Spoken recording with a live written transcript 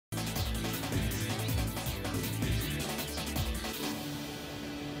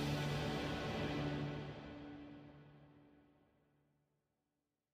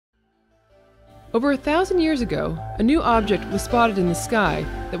Over 1,000 years ago, a new object was spotted in the sky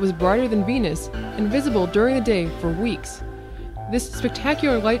that was brighter than Venus and visible during the day for weeks. This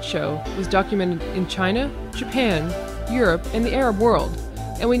spectacular light show was documented in China, Japan, Europe, and the Arab world,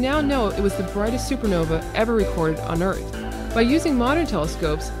 and we now know it was the brightest supernova ever recorded on Earth. By using modern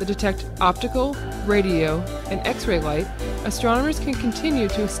telescopes that detect optical, radio, and X-ray light, astronomers can continue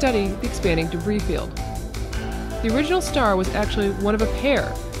to study the expanding debris field. The original star was actually one of a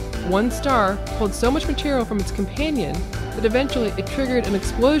pair. One star pulled so much material from its companion that eventually it triggered an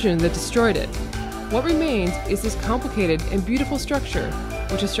explosion that destroyed it. What remains is this complicated and beautiful structure,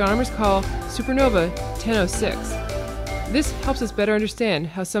 which astronomers call Supernova 1006. This helps us better understand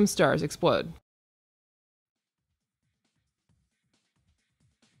how some stars explode.